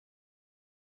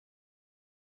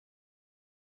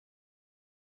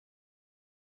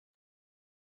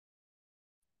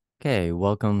Okay,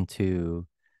 welcome to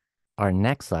our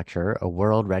next lecture, A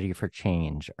World Ready for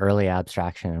Change, Early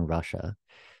Abstraction in Russia.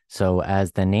 So,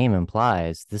 as the name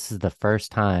implies, this is the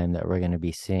first time that we're going to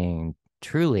be seeing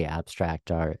truly abstract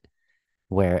art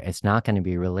where it's not going to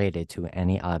be related to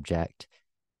any object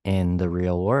in the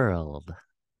real world.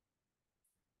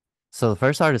 So, the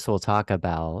first artist we'll talk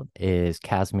about is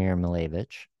Kazimir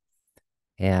Malevich.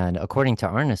 And according to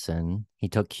Arneson, he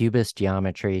took Cubist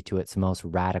geometry to its most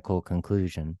radical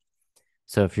conclusion.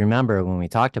 So if you remember when we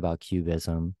talked about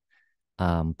Cubism,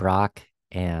 Braque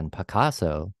and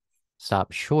Picasso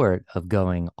stopped short of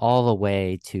going all the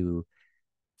way to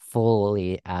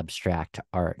fully abstract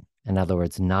art. In other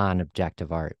words,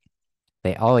 non-objective art.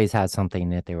 They always had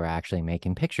something that they were actually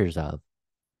making pictures of.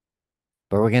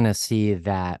 But we're going to see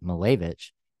that Malevich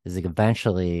is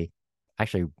eventually,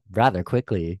 actually rather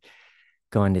quickly,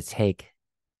 going to take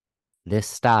this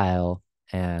style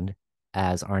and,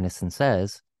 as Arneson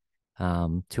says,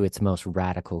 to its most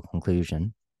radical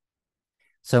conclusion.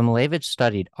 So Malevich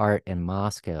studied art in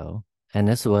Moscow, and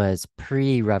this was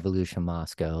pre-revolution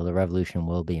Moscow. The revolution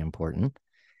will be important.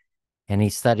 And he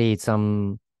studied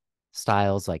some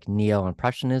styles like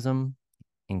Neo-Impressionism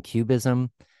and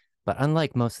Cubism. But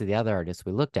unlike most of the other artists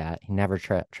we looked at, he never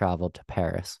traveled to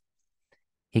Paris.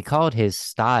 He called his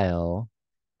style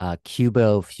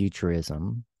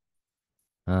Cubo-Futurism.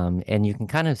 And you can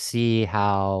kind of see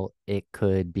how it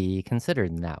could be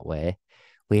considered in that way.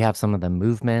 We have some of the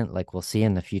movement, like we'll see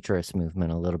in the futurist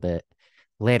movement a little bit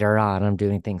later on. I'm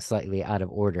doing things slightly out of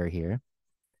order here.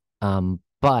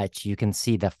 But you can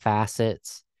see the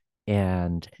facets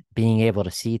and being able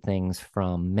to see things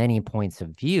from many points of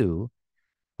view,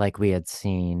 like we had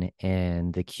seen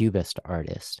in the Cubist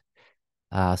artist.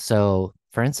 So,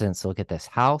 for instance, look at this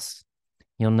house.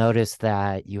 You'll notice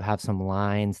that you have some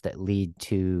lines that lead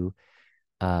to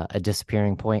a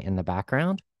disappearing point in the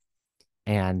background.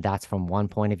 And that's from one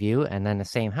point of view. And then the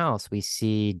same house, we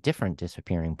see different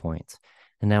disappearing points.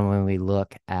 And then when we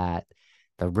look at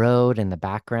the road in the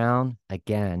background,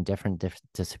 again, different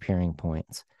disappearing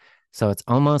points. So it's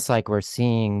almost like we're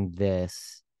seeing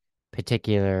this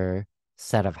particular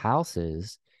set of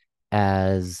houses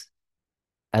as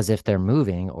as if they're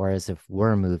moving or as if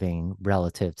we're moving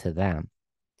relative to them,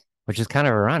 which is kind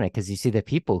of ironic because you see the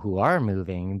people who are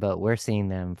moving, but we're seeing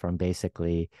them from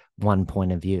basically one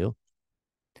point of view.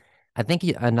 I think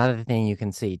another thing you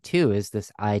can see too is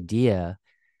this idea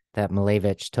that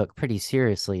Malevich took pretty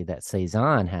seriously that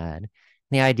Cezanne had,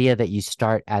 the idea that you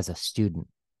start as a student.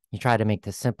 You try to make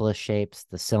the simplest shapes,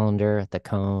 the cylinder, the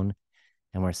cone,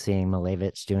 and we're seeing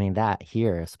Malevich doing that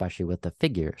here, especially with the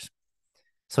figures.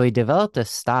 So he developed a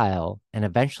style, and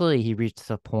eventually he reached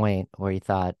a point where he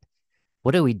thought,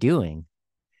 what are we doing?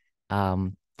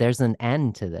 There's an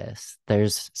end to this.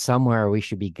 There's somewhere we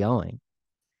should be going.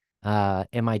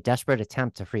 In my desperate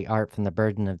attempt to free art from the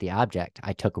burden of the object,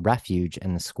 I took refuge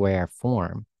in the square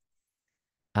form.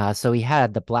 So he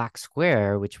had the black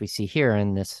square, which we see here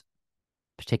in this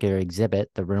particular exhibit,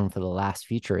 the room for the Last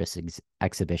Futurist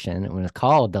exhibition. It was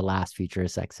called the Last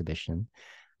Futurist exhibition.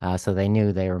 So they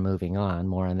knew they were moving on.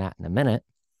 More on that in a minute.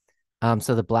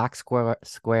 So the black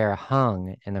square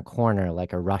hung in a corner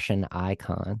like a Russian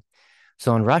icon.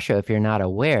 So in Russia, if you're not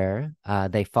aware,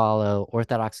 they follow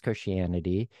Orthodox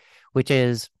Christianity, which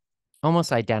is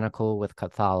almost identical with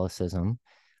Catholicism,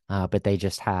 but they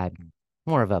just had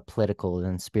more of a political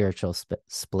than spiritual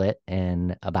split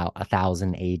in about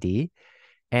 1000 AD.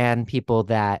 And people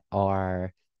that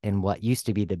are in what used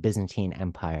to be the Byzantine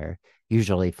Empire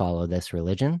usually follow this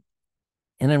religion.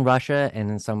 And in Russia and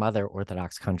in some other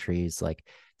Orthodox countries like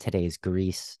today's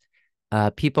Greece,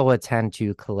 people would tend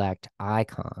to collect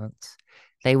icons.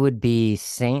 They would be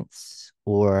saints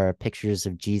or pictures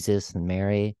of Jesus and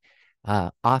Mary,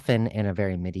 often in a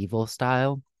very medieval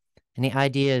style. And the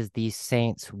idea is these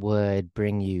saints would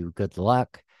bring you good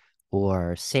luck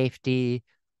or safety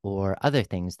or other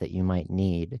things that you might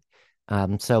need.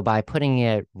 So by putting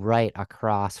it right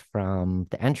across from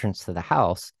the entrance to the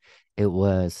house,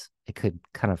 it could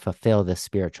kind of fulfill this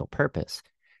spiritual purpose.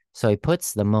 So he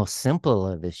puts the most simple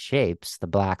of his shapes, the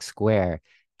black square,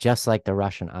 just like the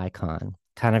Russian icon,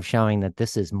 kind of showing that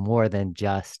this is more than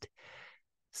just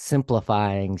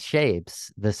simplifying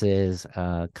shapes. This is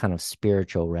a kind of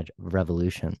spiritual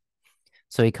revolution.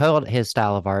 So he called his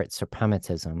style of art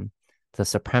suprematism, the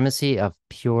supremacy of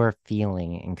pure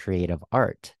feeling in creative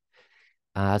art.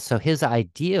 So his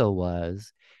idea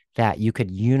was that you could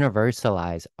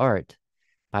universalize art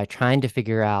by trying to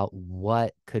figure out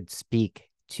what could speak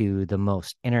to the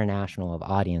most international of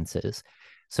audiences.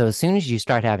 So as soon as you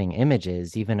start having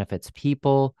images, even if it's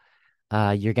people,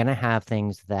 you're going to have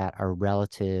things that are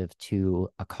relative to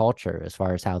a culture as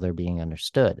far as how they're being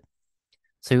understood.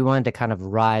 So we wanted to kind of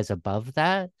rise above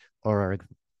that, or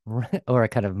or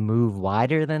kind of move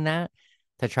wider than that,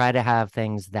 to try to have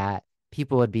things that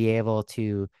people would be able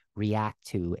to react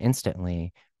to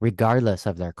instantly, regardless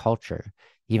of their culture,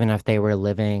 even if they were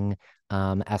living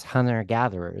as hunter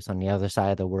gatherers on the other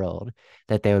side of the world,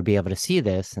 that they would be able to see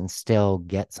this and still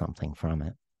get something from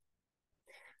it.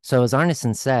 So, as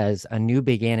Arneson says, a new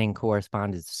beginning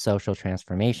corresponded to social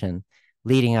transformation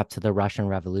leading up to the Russian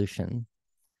Revolution.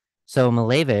 So,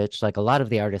 Malevich, like a lot of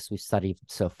the artists we've studied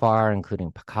so far,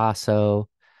 including Picasso,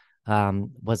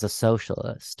 was a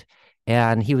socialist.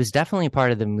 And he was definitely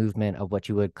part of the movement of what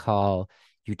you would call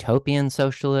utopian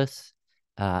socialists.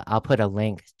 I'll put a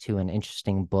link to an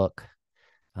interesting book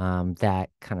that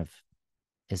kind of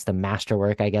is the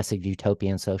masterwork, I guess, of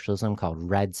utopian socialism called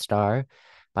Red Star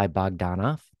by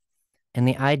Bogdanov. And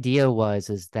the idea was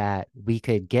is that we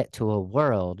could get to a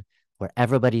world where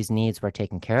everybody's needs were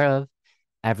taken care of,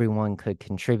 everyone could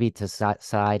contribute to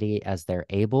society as they're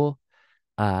able,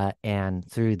 and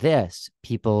through this,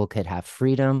 people could have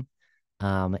freedom,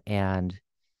 and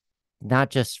not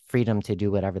just freedom to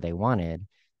do whatever they wanted,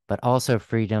 but also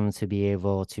freedom to be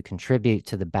able to contribute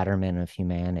to the betterment of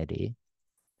humanity.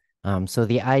 So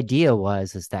the idea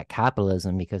was is that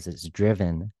capitalism, because it's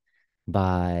driven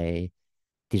by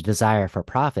the desire for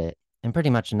profit and pretty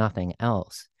much nothing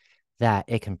else, that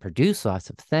it can produce lots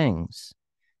of things,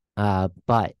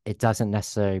 but it doesn't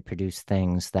necessarily produce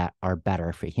things that are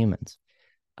better for humans.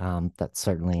 That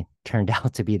certainly turned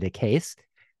out to be the case.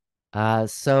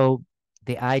 So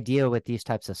the idea with these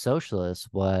types of socialists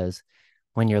was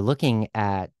when you're looking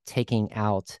at taking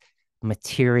out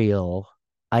material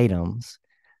items,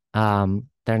 they're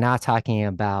not talking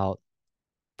about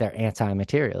they're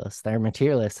anti-materialists. They're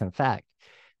materialists, in fact.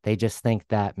 They just think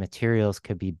that materials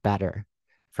could be better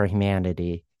for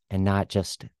humanity and not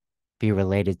just be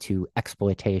related to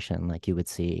exploitation like you would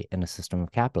see in a system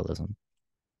of capitalism.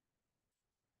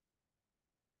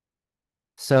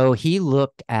 So he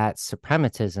looked at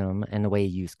suprematism and the way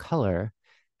he used color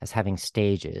as having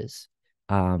stages.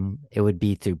 It would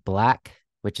be through black,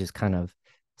 which is kind of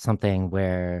something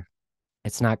where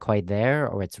it's not quite there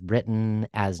or it's written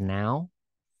as now.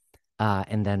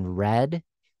 And then red,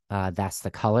 that's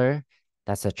the color.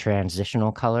 That's a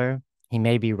transitional color. He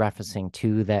may be referencing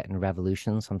to that in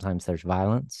revolution. Sometimes there's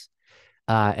violence.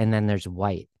 And then there's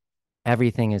white.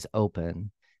 Everything is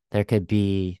open. There could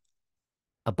be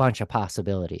a bunch of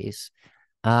possibilities.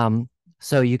 Um,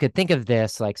 so you could think of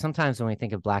this like sometimes when we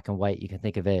think of black and white, you can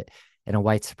think of it in a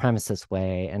white supremacist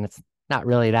way, and it's not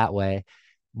really that way.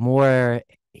 More,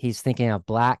 he's thinking of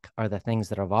black are the things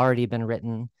that have already been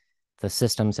written, the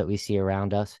systems that we see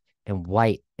around us, and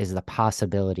white is the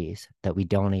possibilities that we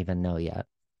don't even know yet.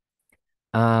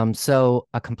 So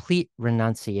a complete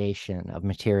renunciation of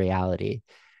materiality.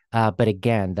 But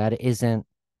again, that isn't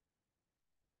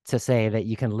to say that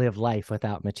you can live life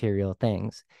without material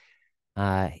things.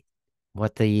 Uh,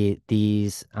 what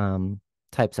these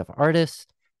types of artists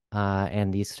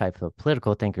and these types of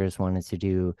political thinkers wanted to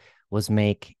do was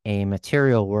make a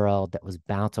material world that was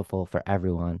bountiful for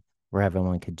everyone, where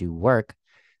everyone could do work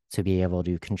to be able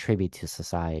to contribute to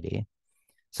society.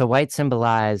 So white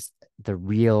symbolized the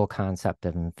real concept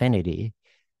of infinity,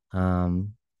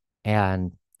 um,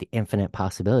 and the infinite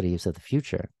possibilities of the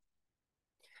future.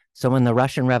 So when the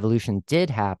Russian Revolution did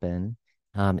happen,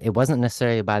 it wasn't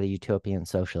necessarily by the utopian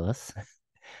socialists.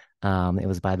 It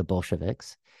was by the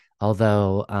Bolsheviks,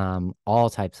 although all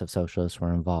types of socialists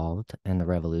were involved in the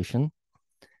revolution.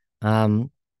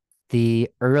 Um, the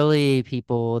early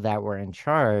people that were in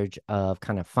charge of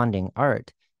kind of funding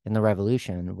art in the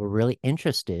revolution were really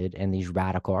interested in these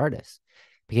radical artists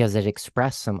because it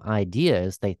expressed some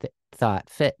ideas they thought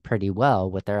fit pretty well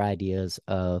with their ideas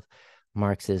of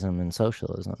Marxism and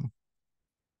socialism.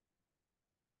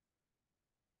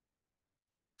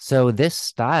 So this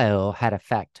style had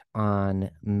effect on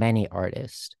many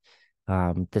artists.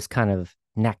 This kind of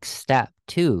next step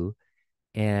too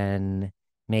in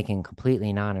making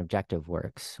completely non-objective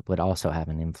works would also have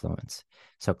an influence.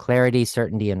 So clarity,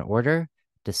 certainty, and order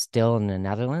distill in the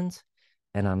Netherlands.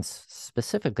 And I'm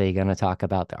specifically going to talk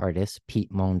about the artist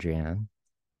Piet Mondrian.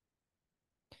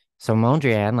 So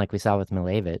Mondrian, like we saw with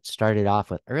Malevich, started off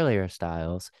with earlier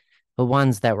styles, but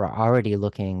ones that were already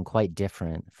looking quite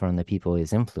different from the people he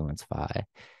was influenced by.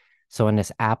 So in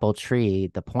this apple tree,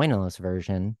 the pointillist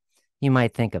version, you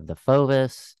might think of the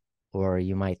Fauves, or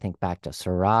you might think back to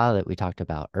Seurat that we talked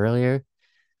about earlier.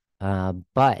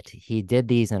 But he did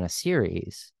these in a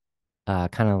series,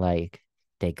 kind of like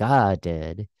Degas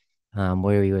did.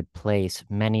 where we would place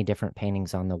many different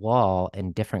paintings on the wall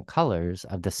in different colors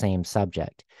of the same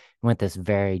subject. With this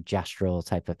very gestural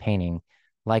type of painting,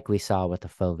 like we saw with the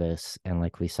Fauves and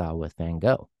like we saw with Van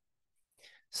Gogh.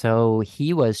 So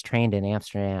he was trained in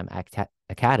Amsterdam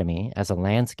Academy as a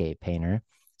landscape painter.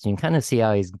 So you can kind of see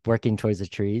how he's working towards the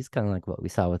trees, kind of like what we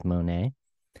saw with Monet.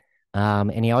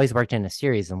 And he always worked in a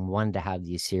series and wanted to have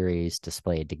these series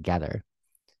displayed together.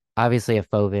 Obviously, a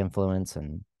Fauve influence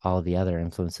and all of the other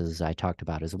influences I talked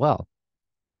about as well.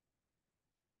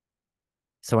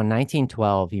 So in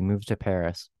 1912, he moved to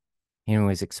Paris and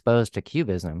was exposed to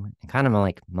Cubism. And kind of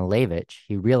like Malevich,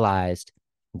 he realized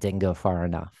it didn't go far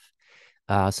enough.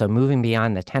 So moving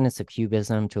beyond the tenets of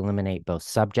Cubism to eliminate both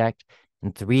subject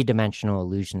and three-dimensional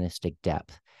illusionistic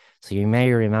depth. So you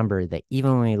may remember that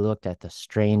even when we looked at the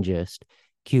strangest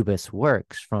Cubist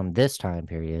works from this time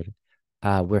period,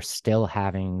 we're still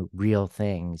having real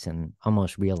things and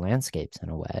almost real landscapes in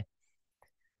a way.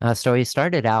 So he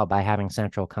started out by having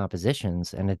central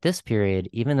compositions, and at this period,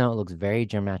 even though it looks very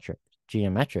geometric,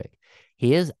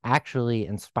 he is actually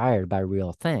inspired by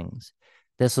real things.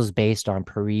 This was based on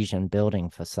Parisian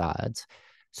building facades.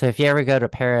 So if you ever go to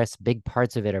Paris, big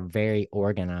parts of it are very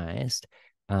organized.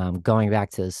 Going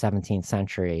back to the 17th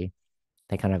century,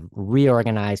 they kind of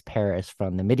reorganized Paris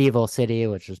from the medieval city,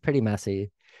 which was pretty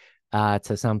messy,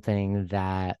 to something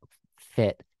that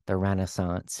fit the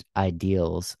Renaissance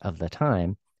ideals of the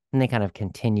time. And they kind of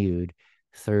continued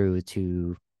through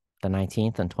to the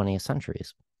 19th and 20th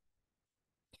centuries.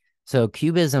 So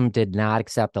Cubism did not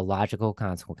accept the logical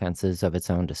consequences of its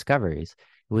own discoveries.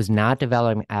 It was not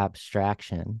developing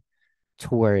abstraction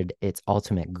toward its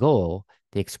ultimate goal,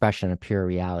 the expression of pure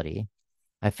reality.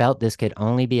 I felt this could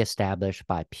only be established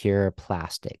by pure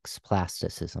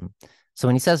plasticism. So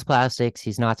when he says plastics,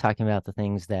 he's not talking about the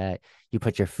things that you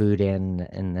put your food in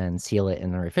and then seal it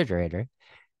in the refrigerator.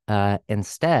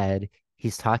 Instead,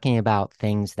 he's talking about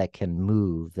things that can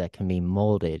move, that can be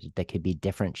molded, that could be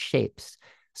different shapes.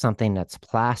 Something that's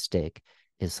plastic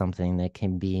is something that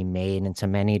can be made into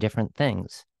many different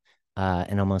things,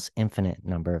 an almost infinite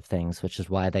number of things, which is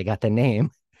why they got the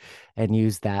name and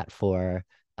used that for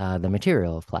the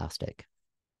material of plastic.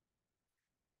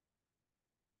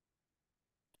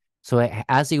 So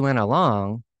as he went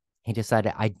along, he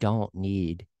decided, I don't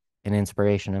need an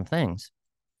inspiration of things.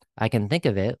 I can think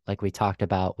of it like we talked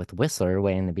about with Whistler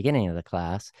way in the beginning of the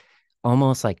class,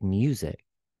 almost like music.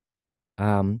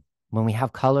 When we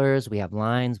have colors, we have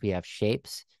lines, we have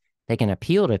shapes, they can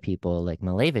appeal to people like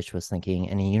Malevich was thinking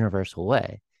in a universal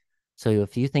way. So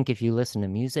if you listen to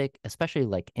music, especially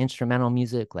like instrumental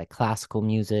music, like classical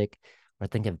music, or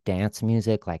think of dance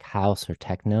music like house or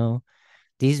techno,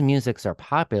 these musics are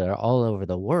popular all over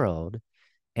the world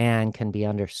and can be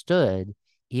understood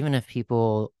even if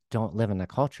people don't live in the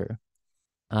culture.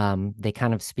 They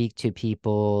kind of speak to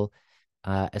people,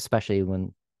 especially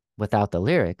when without the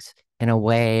lyrics, in a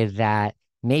way that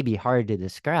may be hard to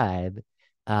describe,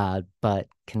 but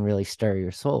can really stir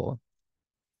your soul.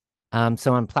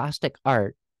 So in plastic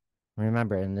art,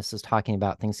 remember, and this is talking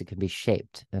about things that can be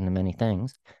shaped into many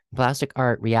things. In plastic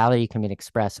art, reality can be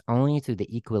expressed only through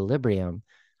the equilibrium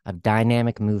of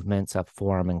dynamic movements of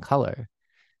form and color.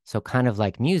 So kind of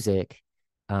like music,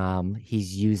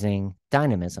 he's using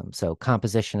dynamism. So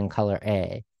composition and color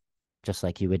A, just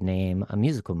like you would name a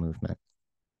musical movement.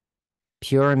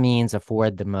 Pure means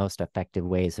afford the most effective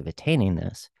ways of attaining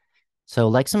this. So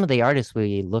like some of the artists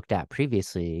we looked at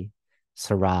previously,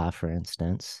 Seurat, for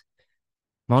instance,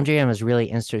 Mondrian was really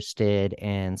interested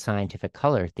in scientific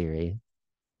color theory.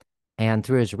 And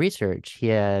through his research, he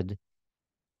had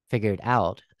figured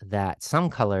out that some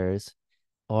colors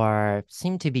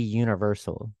seem to be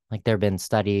universal. Like there have been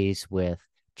studies with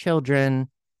children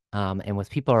and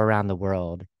with people around the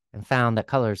world and found that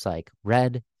colors like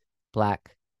red,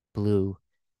 black, blue,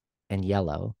 and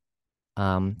yellow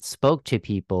spoke to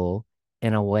people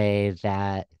in a way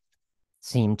that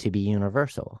seemed to be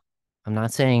universal. I'm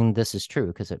not saying this is true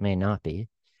because it may not be.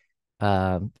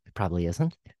 It probably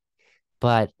isn't,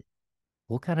 but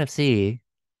we'll kind of see.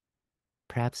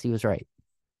 Perhaps he was right.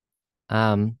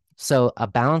 So a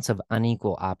balance of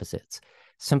unequal opposites,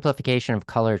 simplification of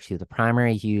color to the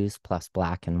primary hues plus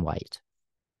black and white.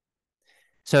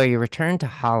 So he returned to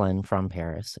Holland from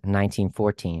Paris in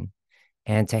 1914,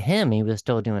 and to him, he was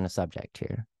still doing a subject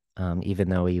here, even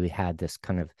though he had this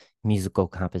kind of musical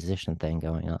composition thing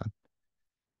going on.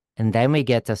 And then we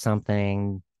get to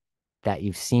something that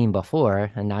you've seen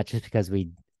before, and not just because we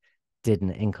did an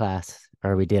in class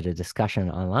or we did a discussion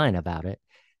online about it.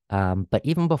 But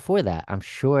even before that, I'm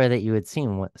sure that you had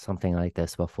seen something like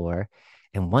this before.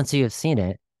 And once you have seen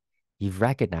it, you've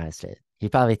recognized it. You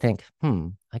probably think,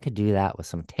 I could do that with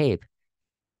some tape,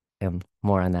 and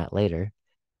more on that later,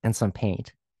 and some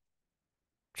paint.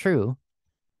 True,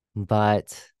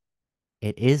 but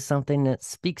it is something that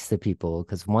speaks to people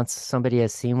because once somebody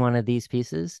has seen one of these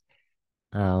pieces,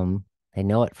 um, they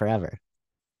know it forever.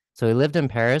 So he lived in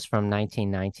Paris from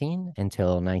 1919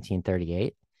 until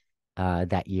 1938.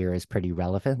 That year is pretty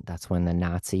relevant. That's when the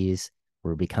Nazis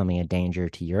were becoming a danger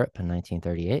to Europe in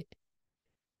 1938.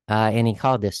 And he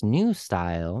called this new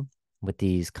style with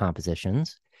these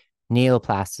compositions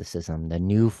neoplasticism, the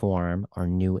new form or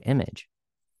new image.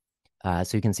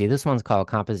 So you can see this one's called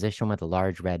composition with a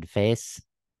large red face,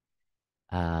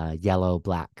 yellow,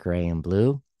 black, gray, and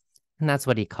blue. And that's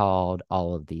what he called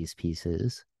all of these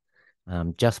pieces,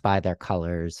 just by their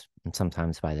colors and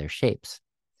sometimes by their shapes.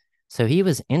 So he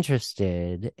was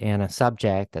interested in a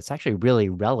subject that's actually really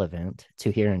relevant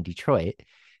to here in Detroit,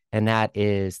 and that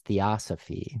is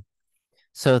theosophy.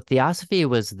 So theosophy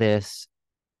was this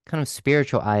kind of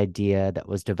spiritual idea that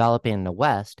was developing in the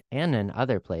West and in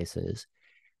other places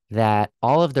that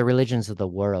all of the religions of the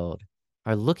world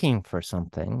are looking for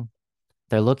something.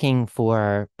 They're looking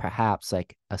for perhaps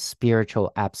like a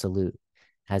spiritual absolute,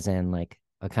 as in like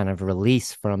a kind of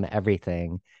release from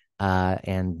everything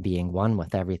and being one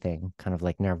with everything, kind of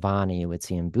like nirvana you would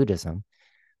see in Buddhism,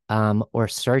 or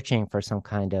searching for some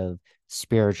kind of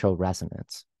spiritual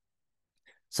resonance.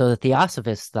 So the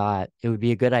Theosophists thought it would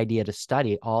be a good idea to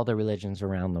study all the religions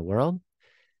around the world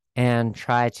and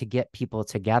try to get people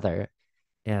together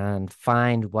and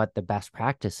find what the best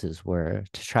practices were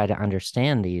to try to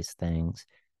understand these things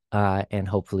and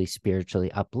hopefully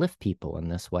spiritually uplift people in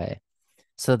this way.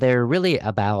 So they're really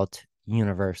about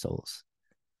universals.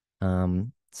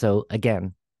 So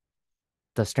again,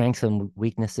 the strengths and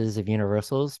weaknesses of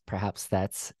universals, perhaps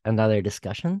that's another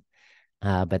discussion,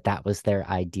 but that was their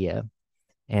idea.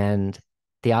 And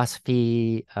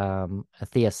theosophy,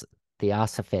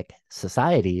 theosophic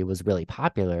society was really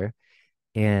popular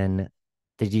in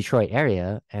the Detroit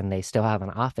area, and they still have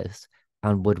an office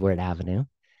on Woodward Avenue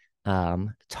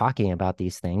talking about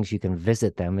these things. You can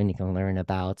visit them and you can learn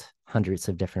about hundreds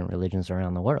of different religions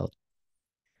around the world.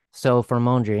 So for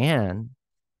Mondrian,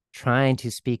 trying to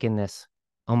speak in this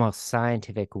almost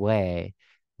scientific way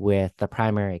with the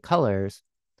primary colors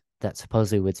that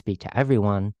supposedly would speak to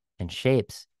everyone and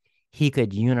shapes, he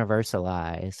could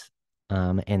universalize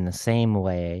in the same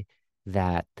way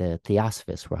that the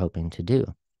Theosophists were hoping to do.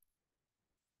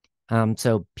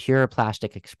 So pure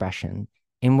plastic expression,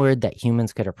 inward that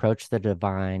humans could approach the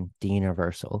divine, the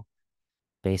universal,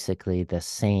 basically the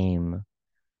same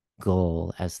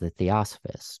goal as the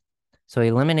Theosophists. So he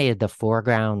eliminated the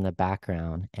foreground, the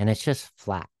background, and it's just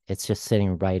flat. It's just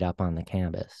sitting right up on the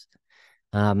canvas.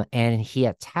 And he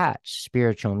attached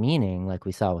spiritual meaning, like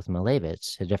we saw with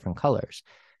Malevich, to different colors.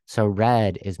 So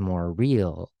red is more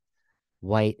real,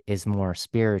 white is more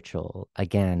spiritual,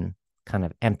 again, kind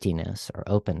of emptiness or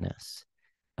openness.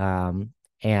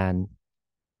 And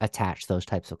attach those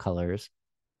types of colors,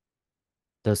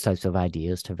 those types of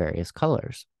ideas to various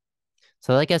colors.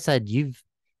 So, like I said, you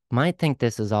might think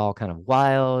this is all kind of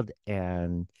wild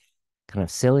and kind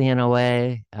of silly in a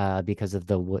way because of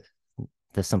the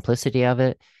simplicity of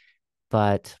it.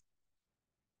 But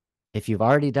if you've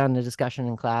already done the discussion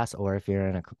in class, or if you're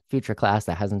in a future class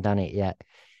that hasn't done it yet,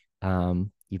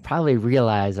 you probably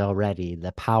realize already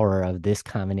the power of this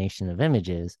combination of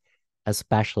images,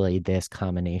 especially this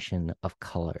combination of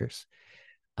colors.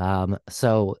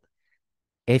 So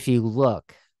if you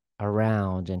look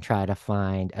around and try to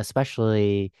find,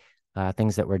 especially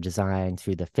things that were designed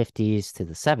through the 50s to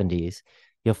the 70s,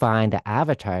 you'll find that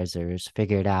advertisers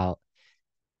figured out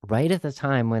right at the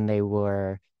time when they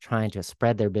were trying to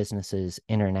spread their businesses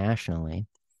internationally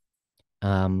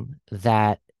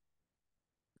that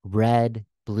red,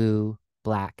 blue,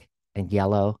 black, and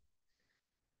yellow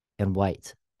and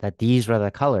white, that these were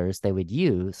the colors they would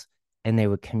use and they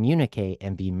would communicate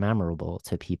and be memorable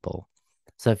to people.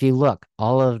 So if you look,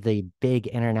 all of the big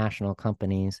international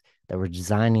companies that were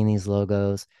designing these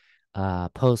logos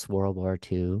post World War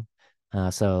II,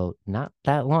 so not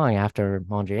that long after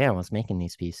Mondrian was making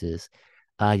these pieces,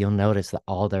 you'll notice that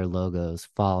all their logos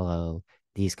follow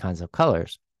these kinds of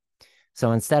colors.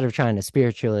 So instead of trying to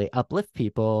spiritually uplift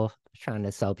people, trying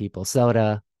to sell people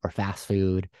soda or fast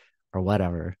food or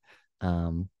whatever,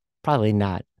 probably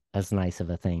not as nice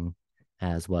of a thing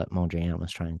as what Mondrian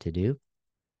was trying to do.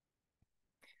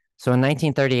 So in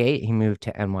 1938, he moved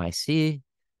to NYC.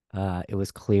 It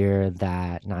was clear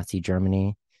that Nazi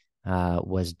Germany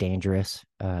was dangerous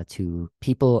to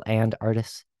people and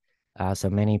artists. So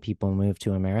many people moved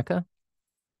to America,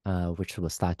 which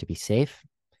was thought to be safe.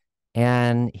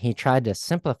 And he tried to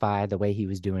simplify the way he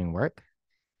was doing work.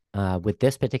 With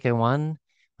this particular one,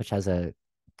 which has a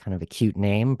kind of a cute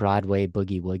name, Broadway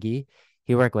Boogie Woogie,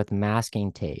 he worked with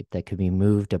masking tape that could be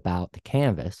moved about the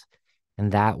canvas.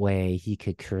 And that way he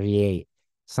could create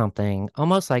something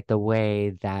almost like the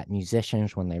way that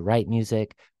musicians, when they write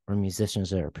music, or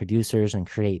musicians that are producers and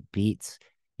create beats,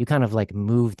 you kind of like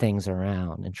move things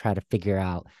around and try to figure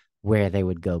out where they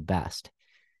would go best.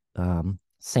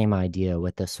 Same idea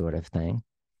with this sort of thing.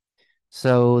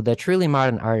 So the truly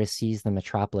modern artist sees the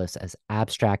metropolis as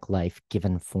abstract life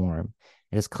given form.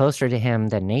 It is closer to him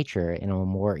than nature and will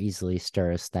more easily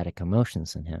stir aesthetic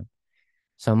emotions in him.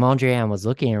 So Mondrian was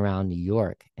looking around New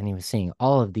York and he was seeing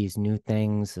all of these new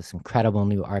things, this incredible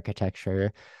new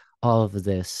architecture, all of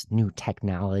this new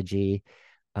technology,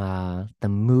 the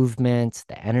movement,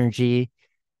 the energy.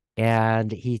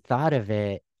 And he thought of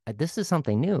it, this is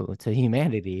something new to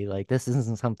humanity. Like, this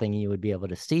isn't something you would be able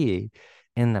to see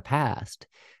in the past.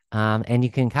 And you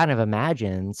can kind of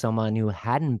imagine someone who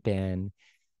hadn't been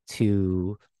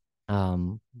to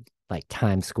um like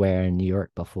Times Square in New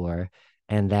York before,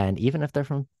 and then even if they're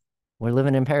from we're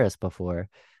living in Paris before,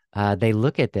 they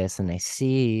look at this and they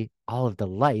see all of the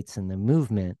lights and the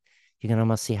movement. You can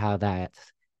almost see how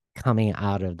that's coming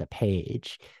out of the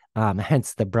page.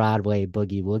 Hence the Broadway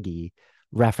boogie woogie,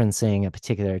 referencing a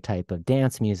particular type of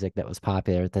dance music that was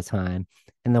popular at the time,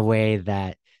 in the way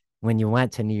that when you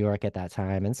went to New York at that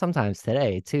time, and sometimes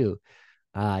today too,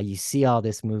 you see all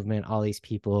this movement, all these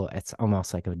people. It's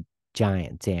almost like a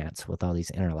giant dance with all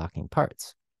these interlocking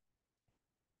parts.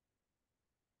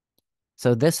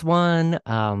 So this one,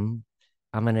 I'm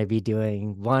gonna be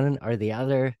doing one or the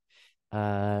other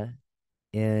uh,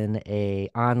 in a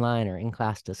online or in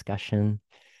class discussion.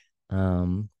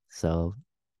 So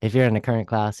if you're in the current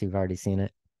class, you've already seen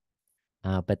it.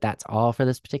 But that's all for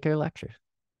this particular lecture.